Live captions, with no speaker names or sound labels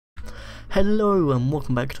Hello and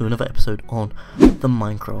welcome back to another episode on the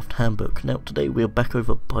Minecraft Handbook. Now today we are back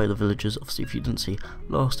over by the villagers. Obviously if you didn't see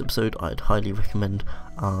last episode, I'd highly recommend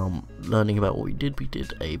learning about what we did. We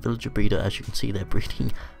did a villager breeder. As you can see, they're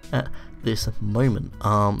breeding at this moment.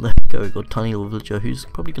 There we go, we've got a tiny little villager who's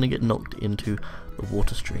probably going to get knocked into the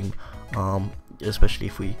water stream, especially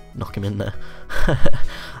if we knock him in there.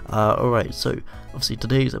 Alright, so obviously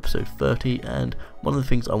today is episode 30, and one of the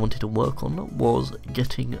things I wanted to work on was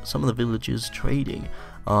getting some of the villagers trading.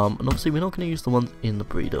 And obviously we're not going to use the ones in the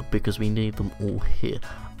breeder because we need them all here.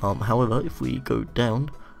 However, if we go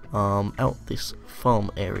down out this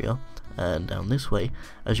farm area and down this way,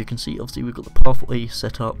 as you can see, obviously we've got the pathway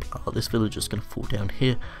set up. This villager's going to fall down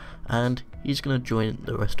here and he's going to join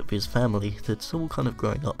the rest of his family that's all kind of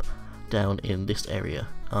growing up down in this area.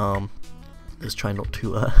 Let's try not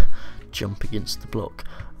to jump against the block.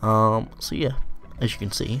 So yeah, as you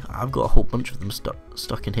can see, I've got a whole bunch of them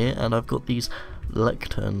stuck in here, and I've got these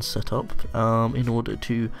lecterns set up in order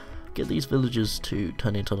to get these villagers to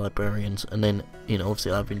turn into librarians. And then, you know,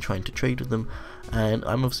 obviously I've been trying to trade with them, and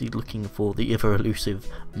I'm obviously looking for the ever elusive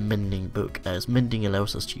Mending book, as Mending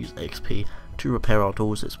allows us to use XP to repair our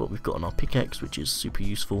tools. It's what we've got on our pickaxe, which is super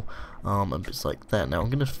useful, and bits like that. Now I'm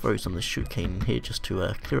going to throw some of the sugarcane in here just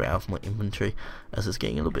to clear it out of my inventory, as it's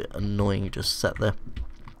getting a little bit annoying just sat there.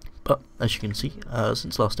 But as you can see,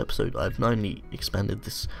 since last episode I've not only expanded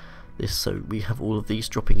this so we have all of these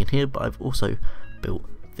dropping in here, but I've also built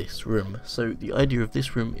this room. So the idea of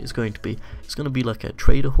this room is going to be, it's going to be like a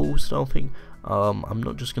trader hall style thing. I'm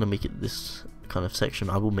not just going to make it this kind of section,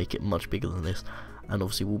 I will make it much bigger than this, and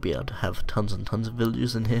obviously we'll be able to have tons and tons of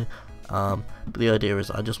villagers in here. But the idea is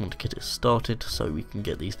I just want to get it started so we can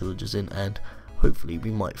get these villagers in, and hopefully we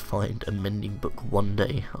might find a mending book one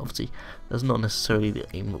day. Obviously that's not necessarily the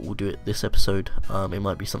aim that we'll do it this episode. It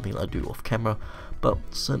might be something that I do off camera, but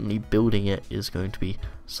certainly building it is going to be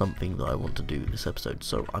something that I want to do this episode.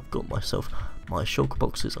 So I've got myself my shulker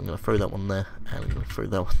boxes. I'm going to throw that one there, and I'm going to throw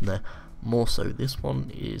that one there. More so, this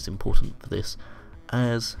one is important for this,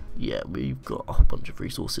 as yeah, we've got a whole bunch of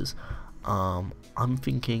resources. I'm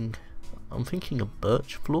thinking a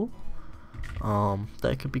birch floor.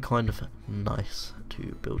 That could be kind of nice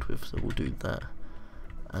to build with, so we'll do that.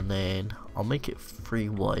 And then I'll make it 3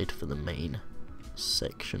 wide for the main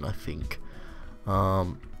section, I think.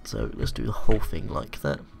 So let's do the whole thing like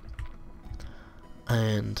that.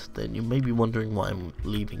 And then you may be wondering why I'm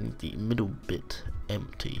leaving the middle bit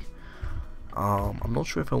empty. I'm not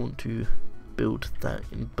sure if I want to build that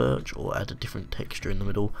in birch or add a different texture in the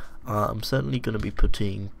middle. I'm certainly going to be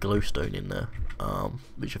putting glowstone in there,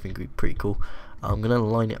 which I think would be pretty cool. I'm going to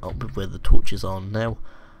line it up with where the torches are now,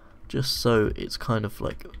 just so it's kind of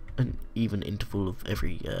like an even interval of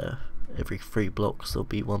every 3 blocks there'll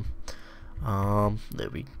be one. There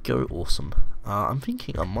we go, awesome. I'm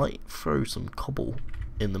thinking I might throw some cobble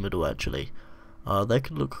in the middle actually. That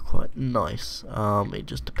could look quite nice. It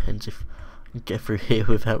just depends if I can get through here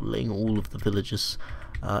without letting all of the villagers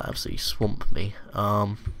absolutely swamp me.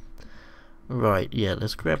 Right, yeah,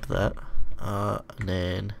 let's grab that, and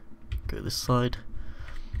then go this side,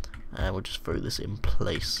 and we'll just throw this in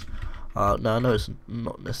place. Now I know it's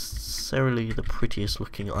not necessarily the prettiest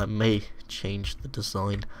looking. I may change the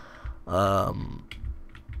design. No,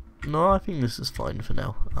 I think this is fine for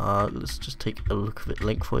now. Let's just take a look of it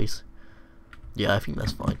lengthways. Yeah, I think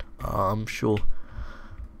that's fine. I'm sure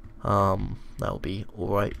that'll be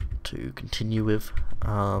alright to continue with.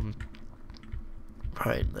 Right,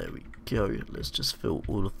 there we go. Let's just fill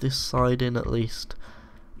all of this side in at least,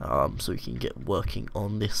 so we can get working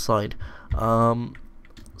on this side. So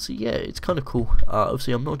yeah, it's kind of cool.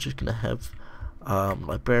 Obviously I'm not just going to have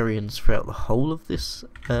librarians throughout the whole of this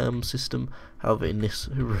system. However, in this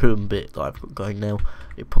room bit that I've got going now,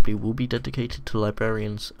 it probably will be dedicated to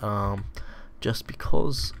librarians, just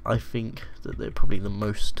because I think that they're probably the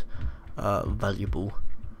most valuable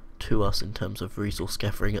to us in terms of resource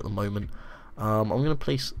gathering at the moment. I'm going to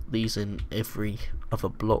place these in every other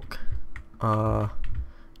block.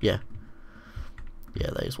 Yeah,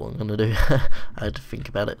 that is what I'm going to do. I had to think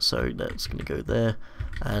about it, so that's going to go there,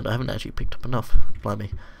 and I haven't actually picked up enough,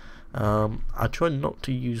 blimey. I try not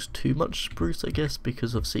to use too much spruce, I guess,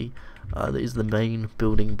 because obviously that is the main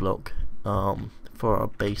building block for our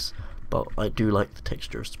base, but I do like the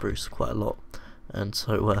texture of spruce quite a lot, and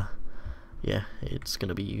so yeah, it's going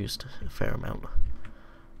to be used a fair amount.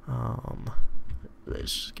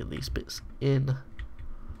 Let's just get these bits in.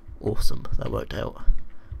 Awesome, that worked out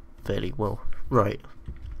fairly well. Right,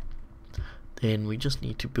 then we just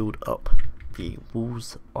need to build up the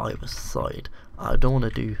walls either side. I don't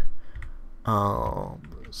want to do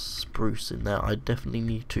spruce in there. I definitely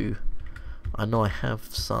need to I know I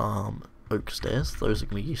have some oak stairs, those are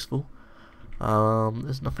going to be useful.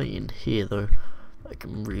 There's nothing in here though I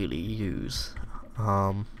can really use.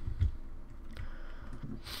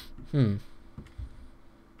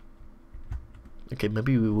 Okay,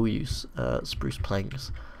 maybe we will use spruce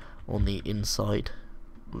planks on the inside,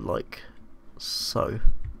 like so.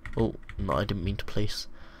 Oh, no, I didn't mean to place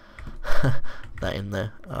that in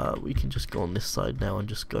there. We can just go on this side now and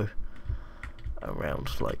just go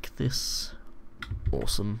around like this.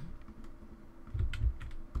 Awesome.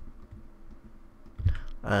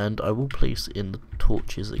 And I will place in the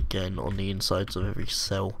torches again on the insides of every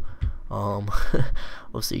cell.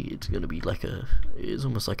 Obviously it's going to be like it's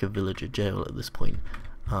almost like a villager jail at this point.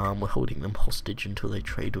 We're holding them hostage until they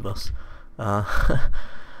trade with us.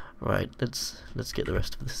 Right, let's get the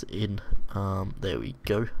rest of this in. There we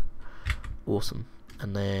go. Awesome.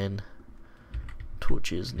 And then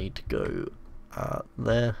torches need to go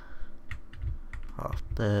there.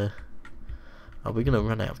 There. Are we gonna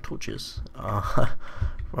run out of torches?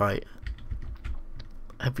 Right.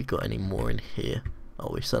 Have we got any more in here?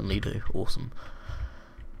 Oh, we certainly do. Awesome.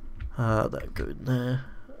 That go in there,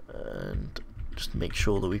 and just make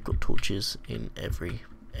sure that we've got torches in every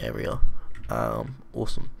area.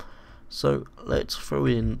 Awesome. So let's throw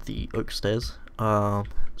in the oak stairs. So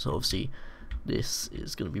obviously this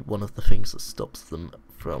is going to be one of the things that stops them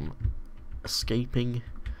from escaping.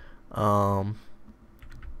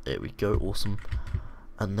 There we go. Awesome.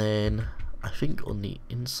 And then I think on the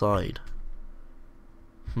inside,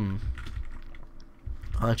 I'm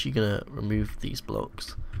actually gonna remove these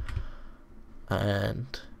blocks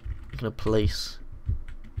and I'm gonna place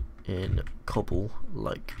in cobble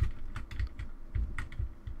like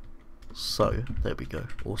so. There we go.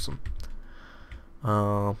 Awesome.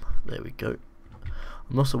 There we go.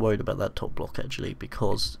 I'm not so worried about that top block actually,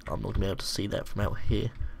 because I'm not gonna be able to see that from out here.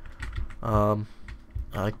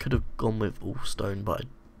 I could have gone with all stone, but I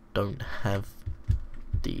don't have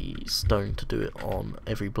the stone to do it on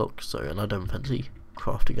every block, so, and I don't fancy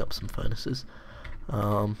crafting up some furnaces.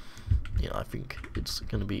 Yeah, I think it's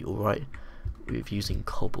going to be alright with using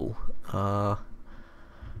cobble.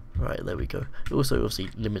 Right, there we go. It also obviously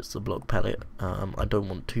limits the block palette. I don't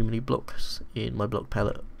want too many blocks in my block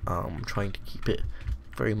palette. I'm trying to keep it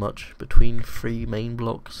very much between 3 main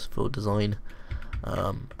blocks for design,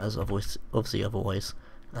 as obviously otherwise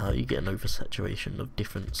you get an oversaturation of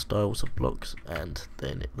different styles of blocks, and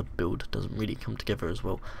then the build doesn't really come together as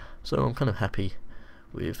well. So I'm kind of happy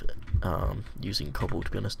with using cobble,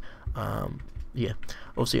 to be honest. Yeah,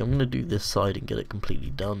 obviously I'm going to do this side and get it completely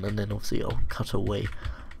done, and then obviously I'll cut away.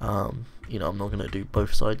 You know, I'm not going to do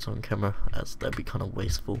both sides on camera, as that'd be kind of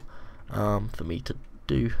wasteful for me to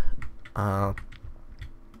do. Come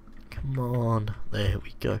on, there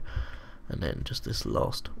we go. And then just this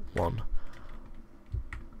last one.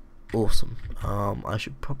 Awesome. I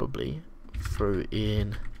should probably throw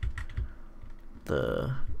in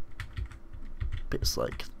the bits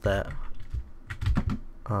like that.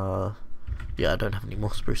 Yeah, I don't have any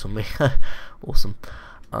more spruce on me. Awesome.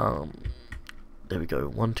 There we go.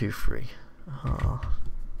 1, 2, 3.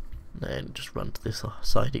 Then just run to this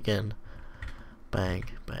side again. Bang,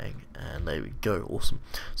 bang, and there we go. Awesome.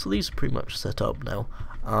 So these are pretty much set up now.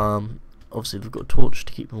 Obviously we've got a torch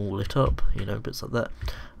to keep them all lit up, you know, bits like that.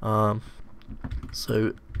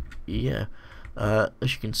 So yeah,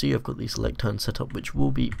 as you can see, I've got these lecterns set up, which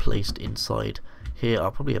will be placed inside here.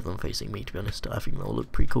 I'll probably have them facing me, to be honest. I think they'll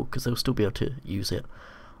look pretty cool because they'll still be able to use it,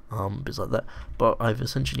 bits like that. But I've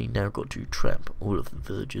essentially now got to trap all of the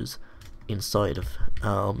villagers inside of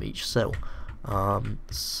each cell.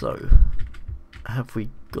 So have we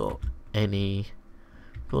got any?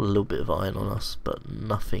 Got a little bit of iron on us, but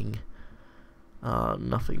nothing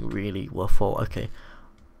really worthwhile. Okay.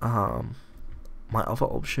 My other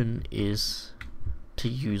option is to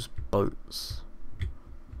use boats.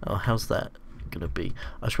 Oh, how's that gonna be?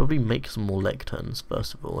 I should probably make some more lecterns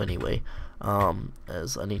first of all anyway,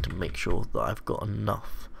 as I need to make sure that I've got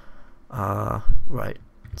enough. Right,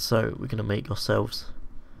 so we're gonna make ourselves,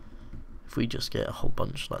 if we just get a whole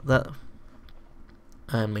bunch like that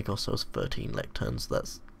and make ourselves 13 lecterns,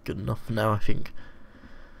 that's good enough for now, I think.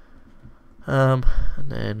 And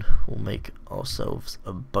then we'll make ourselves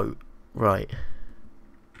a boat. Right.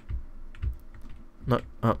 No,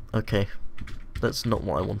 okay. That's not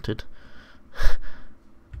what I wanted.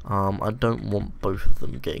 I don't want both of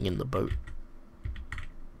them getting in the boat.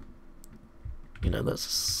 You know, that's a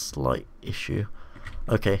slight issue.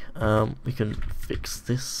 Okay, we can fix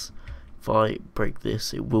this. If I break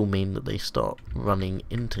this, it will mean that they start running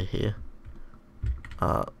into here.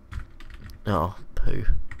 Oh, poo.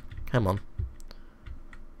 Come on.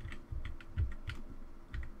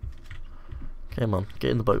 Come on, get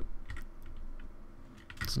in the boat.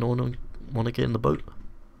 Does no one want to get in the boat?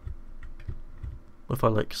 What if I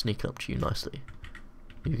like sneak up to you nicely?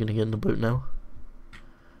 Are you gonna get in the boat now?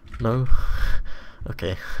 No?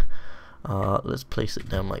 Okay. Let's place it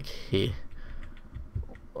down like here.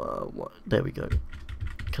 There we go.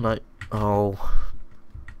 Can I? Oh,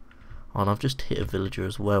 and I've just hit a villager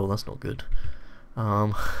as well. That's not good.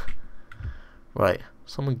 Right.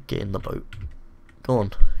 Someone get in the boat. Go on,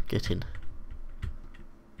 get in.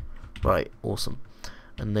 Right. Awesome.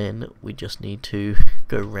 And then we just need to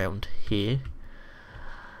go round here.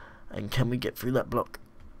 And can we get through that block?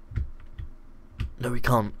 No, we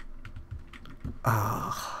can't.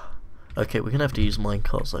 Okay, we're gonna have to use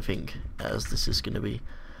minecarts, I think, as this is gonna be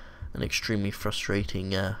an extremely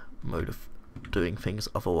frustrating mode of doing things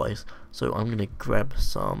otherwise. So I'm gonna grab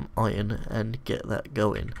some iron and get that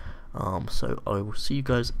going. So I will see you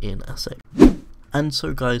guys in a sec. And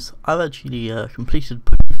so guys, I've actually completed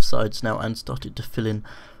both sides now and started to fill in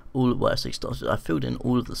all. Well, I say started. I filled in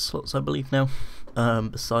all of the slots, I believe now.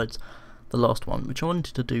 Besides the last one, which I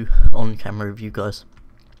wanted to do on camera with you guys.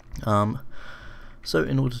 So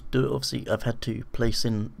in order to do it, obviously I've had to place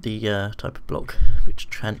in the type of block which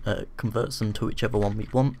converts them to whichever one we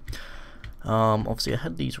want. Obviously I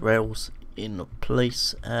had these rails in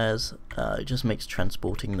place as it just makes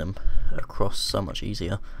transporting them across so much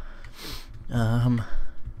easier.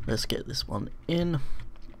 Let's get this one in.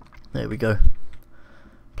 There we go.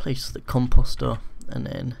 Place the composter and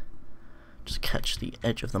then just catch the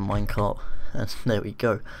edge of the minecart, and there we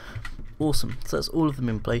go. Awesome. So that's all of them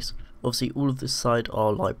in place. Obviously all of this side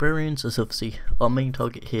are librarians, as obviously our main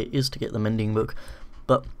target here is to get the mending book,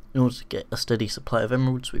 but in order to get a steady supply of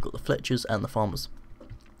emeralds we've got the Fletchers and the farmers.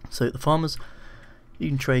 So the farmers, you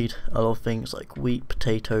can trade a lot of things like wheat,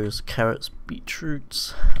 potatoes, carrots,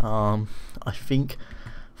 beetroots. I think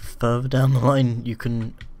further down the line you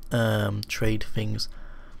can trade things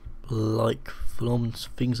like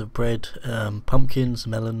things of bread, pumpkins,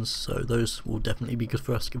 melons, so those will definitely be good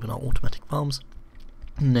for us given our automatic farms.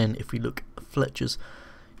 And then if we look at Fletchers,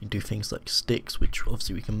 you do things like sticks, which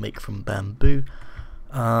obviously we can make from bamboo.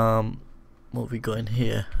 What have we got in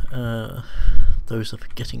here? Those are for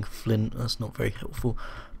getting flint. That's not very helpful,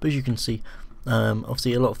 but as you can see,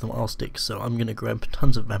 obviously a lot of them are sticks, so I'm going to grab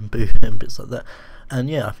tons of bamboo and bits like that. And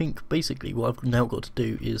yeah, I think basically what I've now got to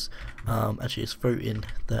do is actually just throw in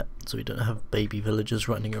that so we don't have baby villagers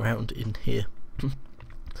running around in here.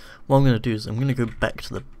 What I'm going to do is I'm going to go back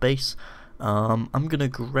to the base. I'm going to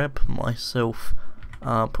grab myself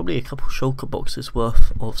probably a couple shulker boxes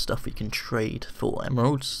worth of stuff we can trade for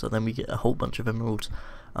emeralds, so then we get a whole bunch of emeralds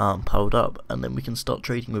piled up, and then we can start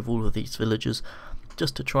trading with all of these villagers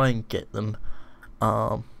just to try and get them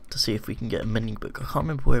to see if we can get a mending book. I can't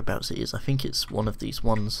remember whereabouts it is. I think it's one of these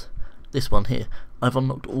ones, this one here. I've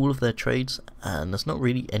unlocked all of their trades and there's not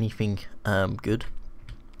really anything good,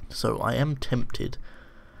 so I am tempted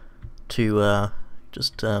to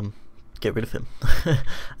just get rid of him.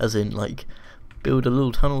 As in, like, build a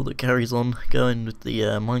little tunnel that carries on going with the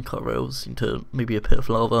minecart rails into maybe a pit of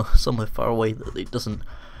lava somewhere far away that it doesn't,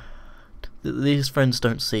 that these friends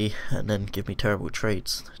don't see, and then give me terrible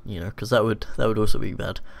trades, you know, because that would also be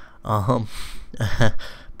bad. But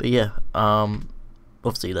yeah,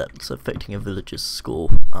 obviously that's affecting a villager's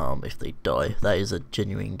score if they die. That is a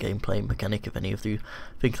genuine gameplay mechanic, if any of you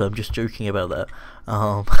think I'm just joking about that.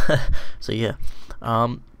 So yeah,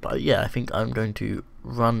 but yeah, I think I'm going to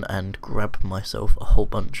run and grab myself a whole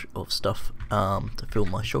bunch of stuff to fill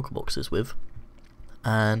my shulker boxes with,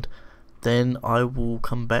 and then I will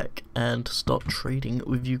come back and start trading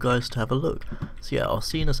with you guys to have a look. So yeah, I'll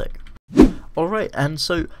see you in a sec. Alright, and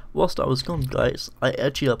so whilst I was gone, guys, I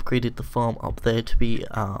actually upgraded the farm up there to be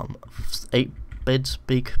 8 beds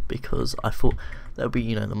big, because I thought that would be,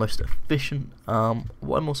 you know, the most efficient.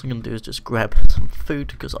 What I'm also going to do is just grab some food,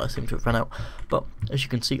 because I seem to have run out. But as you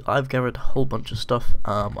can see, I've gathered a whole bunch of stuff.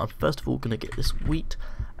 I'm first of all going to get this wheat,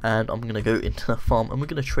 and I'm going to go into the farm, and we're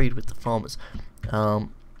going to trade with the farmers.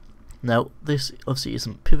 Now, this obviously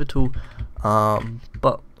isn't pivotal,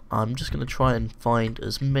 but I'm just going to try and find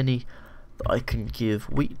as many that I can give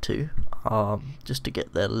wheat to, just to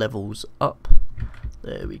get their levels up.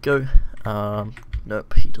 There we go.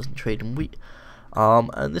 Nope, he doesn't trade in wheat.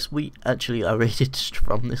 And this wheat, actually, I raided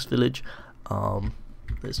from this village.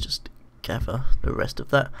 Let's just gather the rest of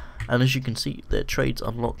that. And as you can see, their trades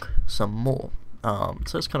unlock some more.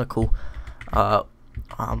 So it's kind of cool.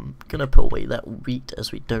 I'm gonna put away that wheat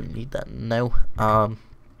as we don't need that now.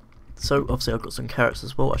 So obviously I've got some carrots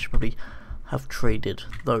as well. I should probably have traded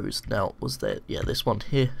those. Now, was there? Yeah, this one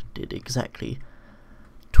here did exactly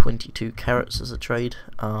 22 carrots as a trade.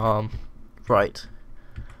 Right, Right.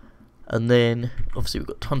 And then obviously we've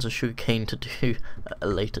got tons of sugarcane to do at a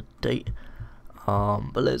later date.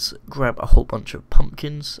 But let's grab a whole bunch of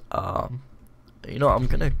pumpkins. You know, I'm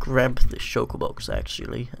gonna grab this shulker box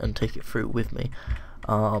actually and take it through with me.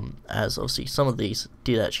 As obviously some of these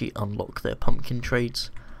did actually unlock their pumpkin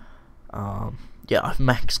trades. Yeah, I've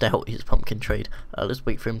maxed out his pumpkin trade. Let's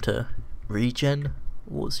wait for him to regen.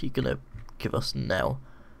 What's he gonna give us now?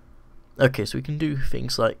 Okay, so we can do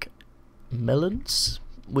things like melons,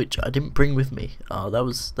 which I didn't bring with me. That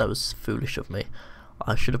was foolish of me.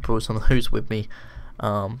 I should have brought some of those with me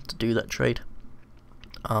to do that trade.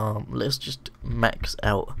 Let's just max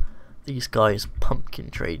out these guys' pumpkin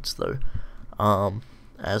trades though.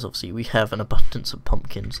 As obviously we have an abundance of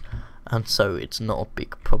pumpkins, and so it's not a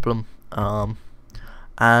big problem.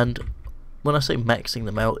 And when I say maxing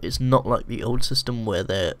them out, it's not like the old system where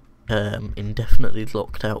they're indefinitely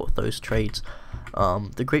locked out of those trades.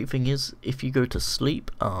 The great thing is, if you go to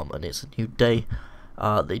sleep and it's a new day,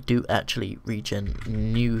 they do actually regen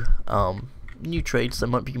new trades. They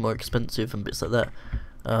might be more expensive and bits like that,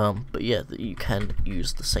 but yeah, you can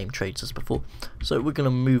use the same trades as before. So we're going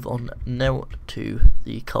to move on now to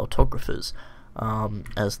the cartographers,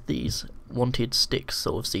 as these wanted sticks.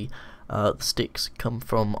 So obviously the sticks come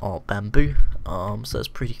from our bamboo, so that's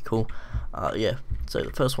pretty cool. Yeah, so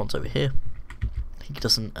the first one's over here. He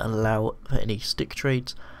doesn't allow for any stick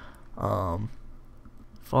trades.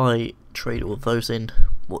 If I trade all of those in,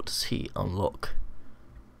 what does he unlock?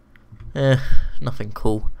 Nothing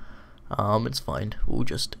cool. It's fine. We'll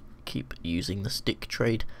just keep using the stick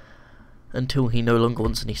trade until he no longer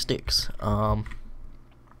wants any sticks. Well,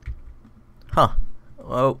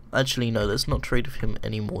 actually no, let's not trade with him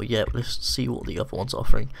anymore yet. Let's see what the other one's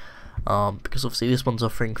offering. Because obviously this one's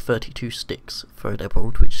offering 32 sticks for an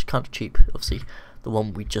emerald, which is kind of cheap. Obviously the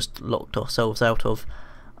one we just locked ourselves out of,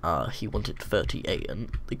 he wanted 38,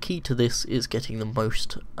 and the key to this is getting the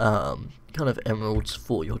most kind of emeralds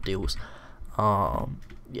for your deals. Yeah,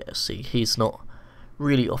 see, he's not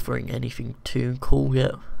really offering anything too cool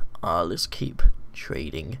yet. Let's keep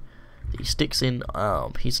trading these sticks in.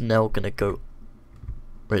 He's now gonna go.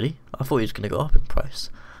 Really? I thought he was gonna go up in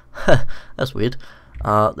price. That's weird.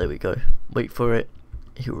 There we go. Wait for it.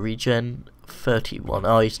 He'll regen 31.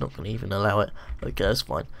 Oh, he's not gonna even allow it. Okay, that's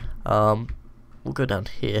fine. We'll go down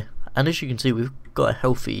here, and as you can see, we've got a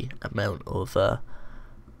healthy amount of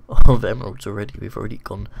emeralds already. We've already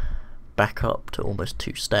gone back up to almost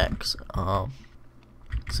 2 stacks.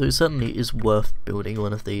 So it certainly is worth building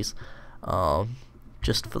one of these,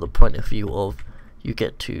 just for the point of view of you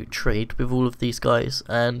get to trade with all of these guys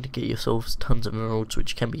and get yourselves tons of emeralds,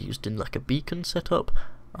 which can be used in like a beacon setup.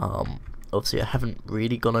 Obviously I haven't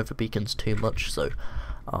really gone over beacons too much, so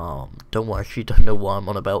don't worry if you don't know what I'm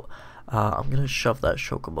on about. I'm going to shove that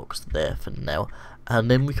shulker box there for now,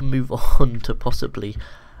 and then we can move on to possibly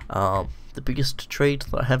the biggest trade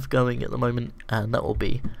that I have going at the moment, and that will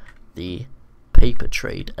be the paper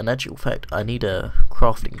trade. And actual fact, I need a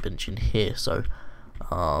crafting bench in here, so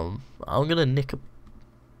I'm going to nick a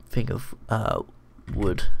thing of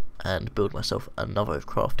wood and build myself another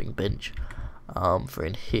crafting bench for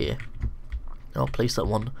in here. I'll place that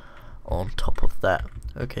one on top of that.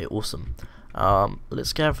 Okay, awesome.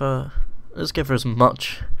 Let's gather as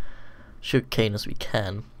much sugarcane as we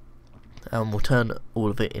can, and we'll turn all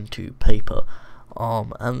of it into paper.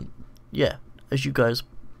 And yeah, as you guys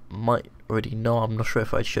might already know, I'm not sure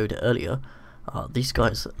if I showed it earlier, these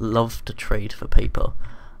guys love to trade for paper,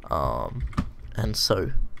 and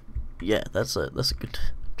so yeah, that's a good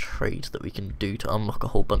trade that we can do to unlock a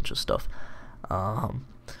whole bunch of stuff.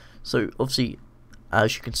 So obviously,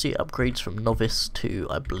 as you can see, it upgrades from novice to,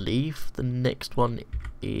 I believe the next one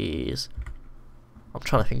is, I'm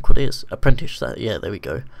trying to think what it is, apprentice. That, yeah, there we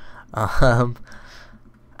go.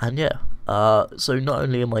 And yeah, so not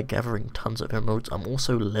only am I gathering tons of emeralds, I'm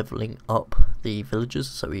also leveling up the villagers,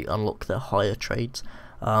 so we unlock their higher trades.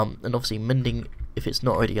 And obviously mending, if it's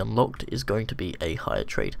not already unlocked, is going to be a higher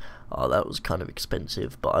trade. That was kind of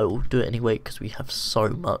expensive, but I will do it anyway because we have so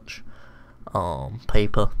much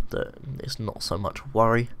paper that it's not so much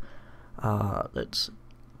worry. Let's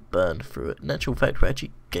burn through it. In actual fact, we're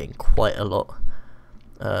actually getting quite a lot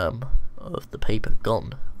of the paper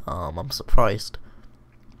gone. I'm surprised.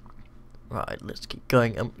 Right, let's keep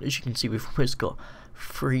going. As you can see, we've almost got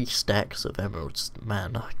 3 stacks of emeralds.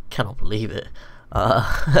 Man, I cannot believe it.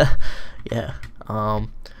 Yeah.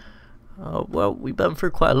 Well, we burned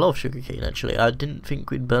through quite a lot of sugarcane actually. I didn't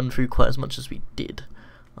think we'd burn through quite as much as we did.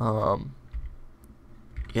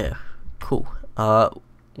 Yeah, cool.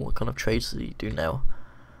 What kind of trades does he do now?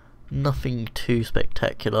 Nothing too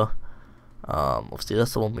spectacular. Obviously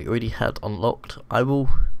that's the one we already had unlocked.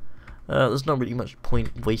 There's not really much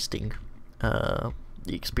point wasting the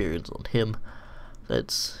experience on him.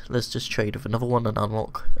 Let's just trade with another one and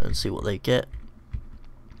unlock and see what they get.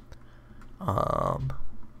 There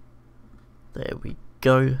we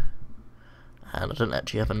go. And I don't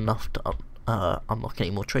actually have enough to unlock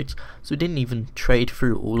any more trades, so we didn't even trade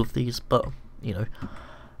through all of these, but you know.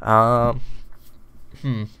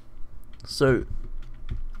 So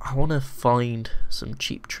I want to find some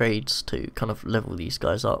cheap trades to kind of level these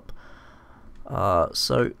guys up.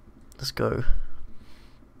 So let's go.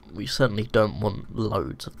 We certainly don't want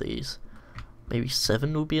loads of these. Maybe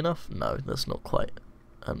 7 will be enough? No, that's not quite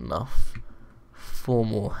enough. 4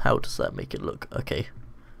 more. How does that make it look? Okay,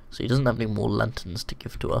 so he doesn't have any more lanterns to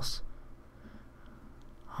give to us.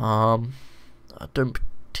 I don't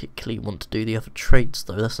particularly want to do the other trades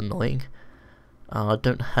though, that's annoying. I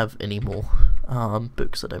don't have any more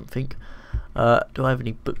books, I don't think. Do I have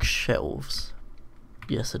any bookshelves?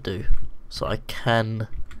 Yes, I do. So I can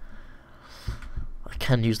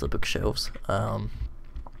use the bookshelves. The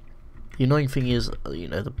annoying thing is, you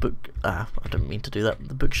know, I don't mean to do that.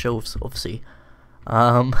 The bookshelves, obviously,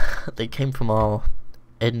 they came from our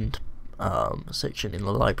end section in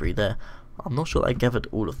the library there. I'm not sure that I gathered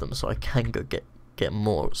all of them, so I can go get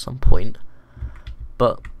more at some point.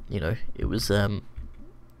 But you know, it was oh,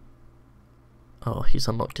 he's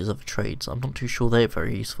unlocked his other trades. I'm not too sure they're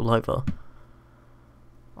very useful either.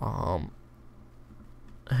 How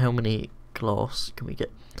many glass can we get?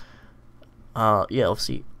 Yeah,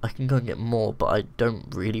 obviously I can go and get more, but I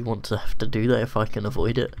don't really want to have to do that if I can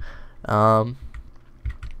avoid it.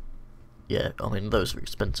 Yeah, I mean, those are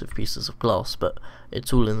expensive pieces of glass, but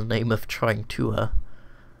it's all in the name of trying to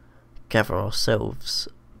gather ourselves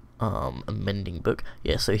a mending book.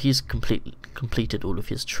 Yeah, so he's completed all of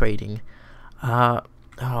his trading.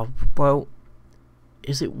 Well,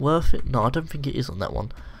 is it worth it? No, I don't think it is on that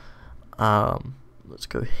one. Let's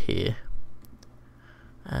go here,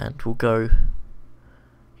 and we'll go.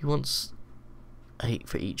 He wants 8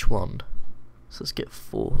 for each one, so let's get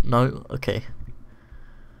 4. No, okay.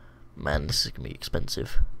 Man, this is gonna be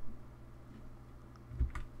expensive.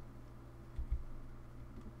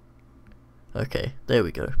 Okay, there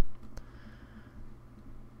we go.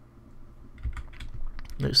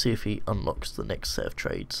 Let's see if he unlocks the next set of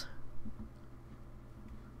trades.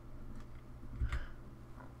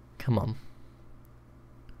 Come on.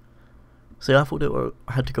 See, I thought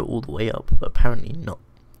I had to go all the way up, but apparently not.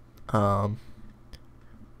 I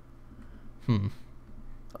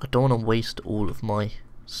don't want to waste all of my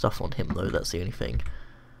stuff on him though, that's the only thing.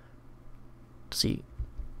 Does he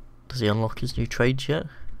unlock his new trades yet?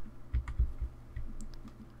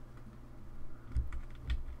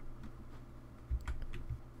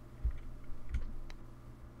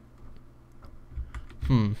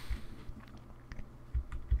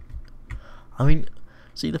 I mean,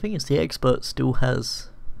 see, the thing is, the expert still has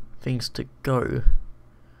things to go.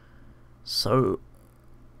 So,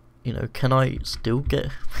 you know, can I still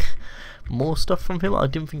get more stuff from him? I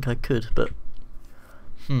didn't think I could, but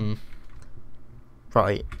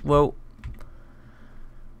right, well,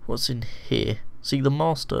 what's in here? See, the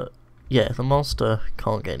master, yeah, the master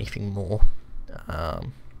can't get anything more.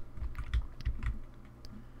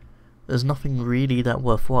 There's nothing really that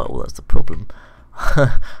worthwhile, that's the problem.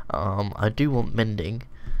 I do want mending,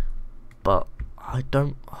 but I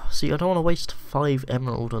don't want to waste 5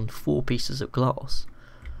 emerald and 4 pieces of glass.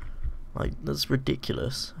 Like, that's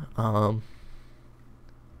ridiculous. Well,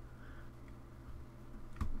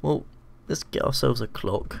 let's get ourselves a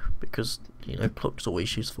clock, because, you know, clock's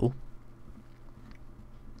always useful.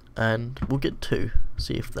 And we'll get 2,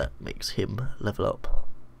 see if that makes him level up.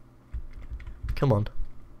 Come on.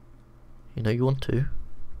 You know you want to.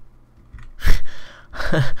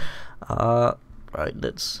 Right,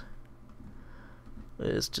 let's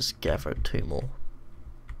just gather 2 more.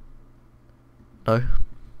 No?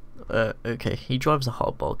 Okay, he drives a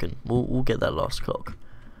hard bargain. We'll get that last clock.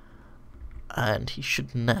 And he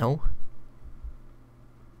should now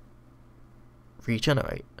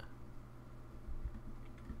regenerate.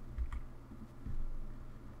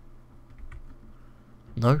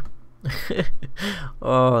 No?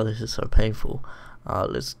 Oh, this is so painful.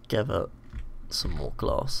 Let's gather some more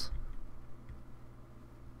glass.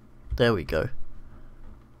 There we go.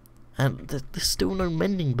 And there's still no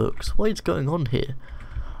mending books. What is going on here?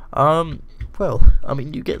 Well, I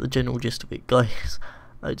mean, you get the general gist of it, guys.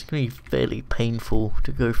 It's going to be fairly painful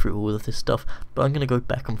to go through all of this stuff, but I'm going to go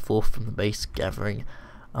back and forth from the base, gathering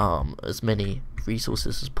as many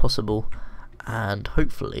resources as possible, and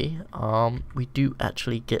hopefully we do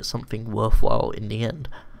actually get something worthwhile in the end.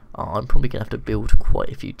 I'm probably going to have to build quite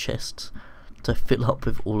a few chests to fill up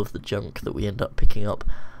with all of the junk that we end up picking up.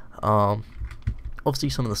 Obviously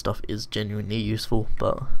some of the stuff is genuinely useful,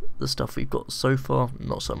 but the stuff we've got so far,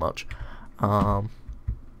 not so much. But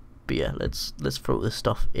yeah, let's throw this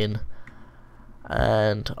stuff in,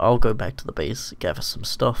 and I'll go back to the base, gather some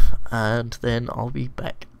stuff, and then I'll be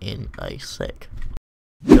back in a sec.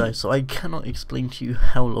 Guys, so I cannot explain to you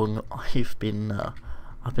how long I've been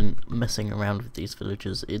messing around with these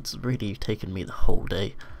villagers. It's really taken me the whole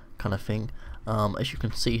day, kind of thing. As you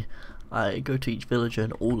can see, I go to each villager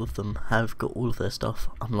and all of them have got all of their stuff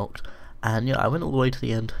unlocked, and yeah, I went all the way to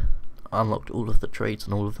the end, unlocked all of the trades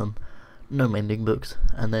and all of them, no mending books,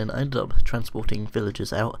 and then I ended up transporting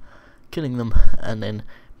villagers out, killing them, and then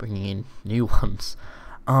bringing in new ones.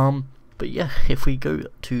 But yeah, if we go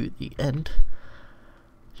to the end,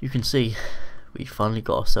 you can see we finally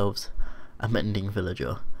got ourselves a mending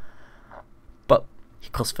villager, but he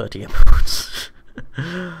cost 30 emeralds.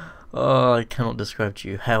 Oh, I cannot describe to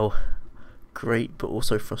you how great but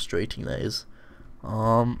also frustrating that is.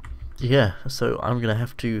 Yeah, so I'm gonna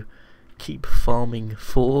have to keep farming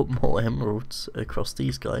for more emeralds across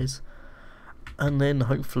these guys, and then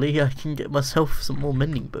hopefully I can get myself some more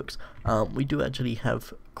mending books. We do actually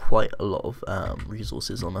have quite a lot of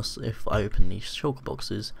resources on us. If I open these shulker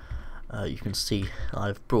boxes, you can see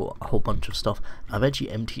I've brought a whole bunch of stuff. I've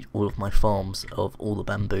actually emptied all of my farms of all the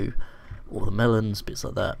bamboo, all the melons, bits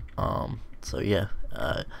like that. So yeah,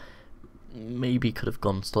 maybe could have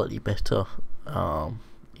gone slightly better.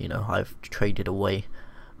 You know, I've traded away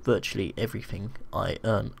virtually everything I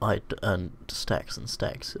earned. I'd earned stacks and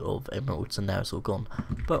stacks of emeralds, and now it's all gone.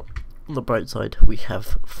 But on the bright side, we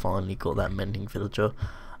have finally got that mending villager,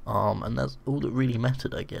 and that's all that really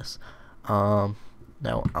mattered, I guess. Now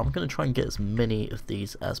I'm going to try and get as many of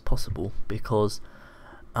these as possible, because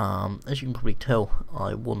as you can probably tell,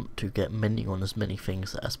 I want to get mending on as many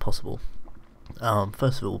things as possible.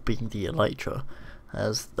 First of all, being the elytra,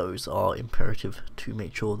 as those are imperative to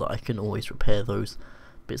make sure that I can always repair those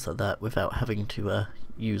bits like that without having to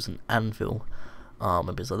use an anvil,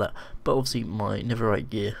 and bits like that. But obviously my netherite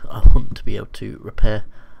gear I want to be able to repair,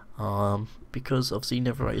 because obviously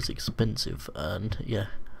netherite is expensive, and yeah,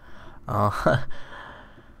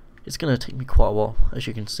 it's going to take me quite a while. As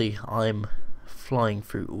you can see, I'm flying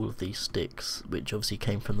through all of these sticks, which obviously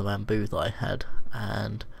came from the bamboo that I had,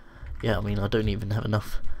 and yeah, I mean, I don't even have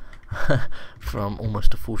enough from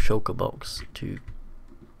almost a full shulker box to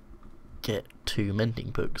get 2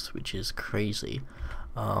 mending books, which is crazy.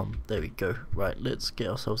 There we go. Right, let's get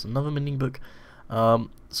ourselves another mending book.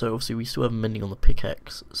 So obviously we still have mending on the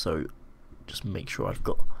pickaxe, so just make sure I've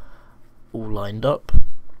got all lined up.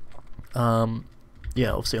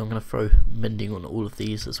 Yeah, obviously I'm going to throw mending on all of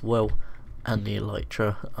these as well, and the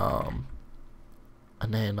elytra,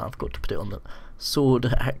 and then I've got to put it on the sword,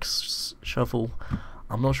 axe, shovel.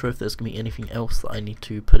 I'm not sure if there's going to be anything else that I need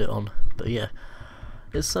to put it on, but yeah,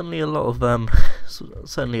 there's certainly a lot of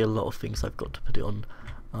things I've got to put it on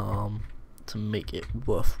to make it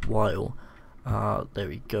worthwhile. There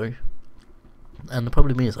we go. And the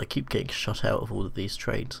problem is I keep getting shut out of all of these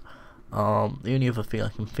trades. The only other thing I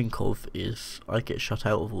can think of is I get shut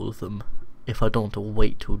out of all of them if I don't want to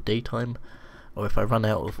wait till daytime, or if I run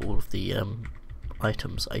out of all of the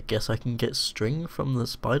items. I guess I can get string from the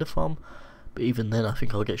spider farm, but even then I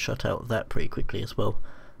think I'll get shut out of that pretty quickly as well.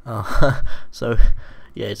 So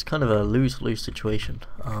yeah, it's kind of a lose-lose situation.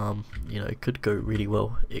 You know, it could go really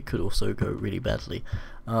well, it could also go really badly.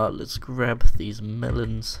 Let's grab these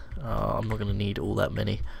melons. I'm not going to need all that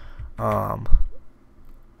many.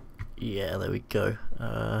 Yeah, there we go.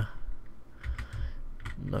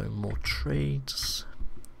 No more trades.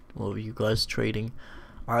 What are you guys trading?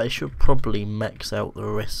 I should probably max out the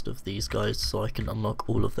rest of these guys so I can unlock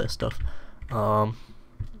all of their stuff.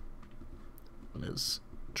 Let's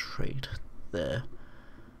trade there.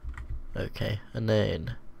 Okay, and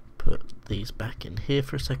then put these back in here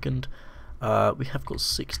for a second. We have got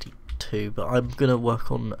 62, but I'm gonna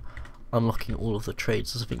work on unlocking all of the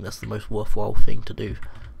trades, as I think that's the most worthwhile thing to do.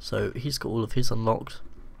 So he's got all of his unlocked.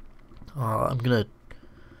 I'm gonna,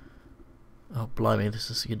 oh blimey,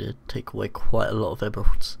 this is gonna take away quite a lot of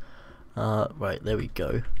emeralds. Right, there we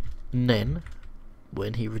go. And then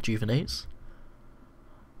when he rejuvenates,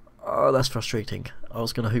 oh, that's frustrating. I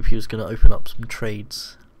was gonna hope he was gonna open up some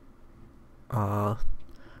trades. Well,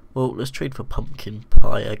 let's trade for pumpkin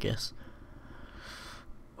pie, I guess.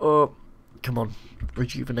 Oh, come on,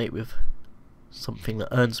 rejuvenate with something that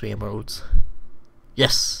earns me emeralds.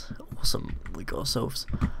 Yes, awesome. We got ourselves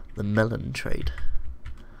the melon trade.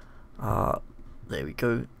 There we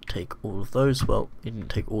go. Take all of those. Well, he didn't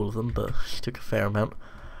take all of them, but he took a fair amount.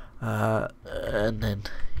 And then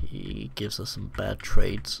he gives us some bad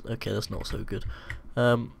trades. Okay, that's not so good.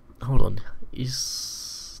 Hold on.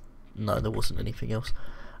 No, there wasn't anything else.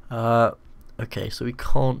 Okay, so we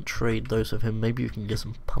can't trade those with him. Maybe we can get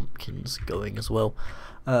some pumpkins going as well.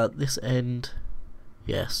 This end,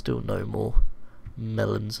 yeah, still no more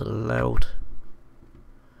melons allowed.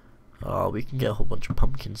 We can get a whole bunch of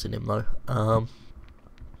pumpkins in him though.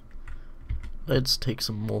 Let's take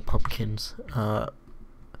some more pumpkins.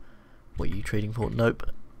 What are you trading for? Nope.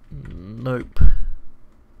 Nope.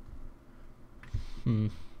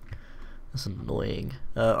 That's annoying.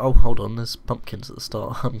 Oh, hold on, there's pumpkins at the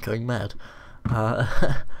start. I'm going mad.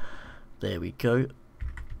 There we go.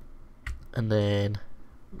 And then,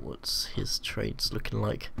 what's his trades looking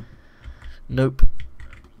like? Nope.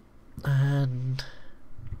 And,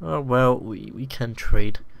 oh well, we can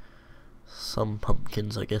trade some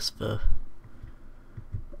pumpkins, I guess, for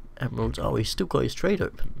emeralds. Oh, he's still got his trade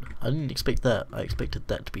open. I didn't expect that. I expected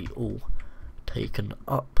that to be all taken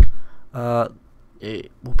up.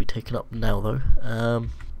 It will be taken up now though.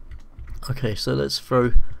 Okay, so let's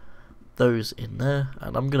throw those in there,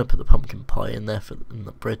 and I'm gonna put the pumpkin pie in there and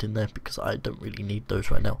the bread in there because I don't really need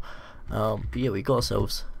those right now. But yeah, we got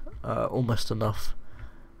ourselves almost enough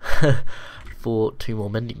for 2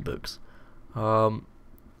 more mending books. And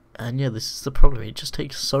yeah, this is the problem. It just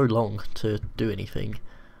takes so long to do anything.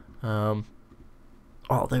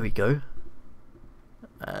 Oh, there we go.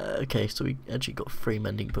 Okay, so we actually got 3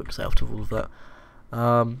 mending books out of all of that.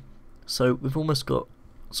 So we've almost got.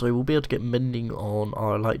 So we'll be able to get mending on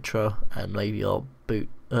our elytra and maybe our boot,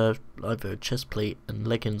 either chest plate and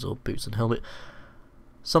leggings or boots and helmet.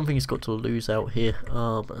 Something's got to lose out here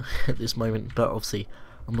at this moment, but obviously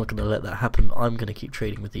I'm not going to let that happen. I'm going to keep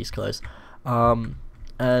trading with these guys, and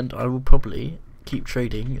I will probably keep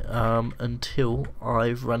trading until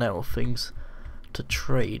I've run out of things to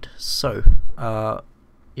trade. So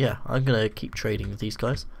yeah, I'm going to keep trading with these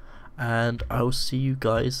guys, and I'll see you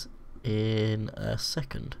guys in a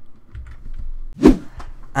second.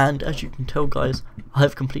 And as you can tell, guys,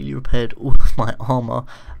 I've completely repaired all of my armor,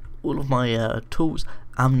 all of my tools,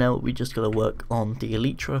 and now we just gotta work on the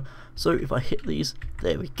elytra. So if I hit these,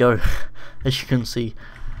 there we go. As you can see,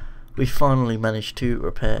 we finally managed to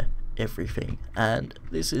repair everything, and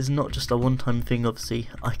this is not just a one-time thing. Obviously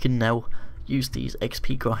I can now use these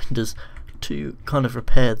XP grinders to kind of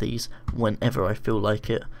repair these whenever I feel like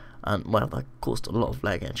it. And well, that caused a lot of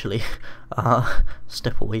lag actually.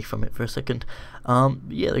 Step away from it for a second.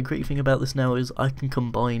 Yeah, the great thing about this now is I can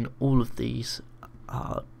combine all of these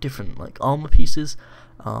different like armor pieces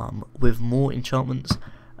with more enchantments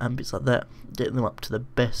and bits like that, get them up to the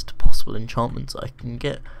best possible enchantments I can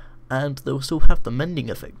get, and they'll still have the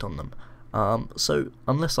mending effect on them. So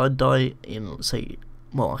unless I die in, say,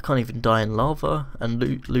 well, I can't even die in lava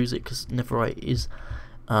and lose it because netherite is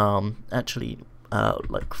actually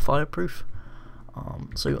like fireproof,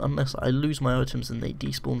 so unless I lose my items and they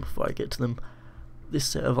despawn before I get to them, this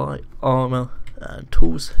set of armor and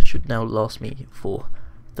tools should now last me for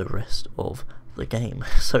the rest of the game.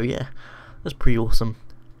 So yeah, that's pretty awesome.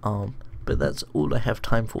 But that's all I have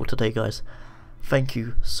time for today, guys. Thank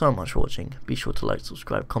you so much for watching. Be sure to like,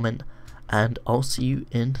 subscribe, comment, and I'll see you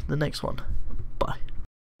in the next one. Bye.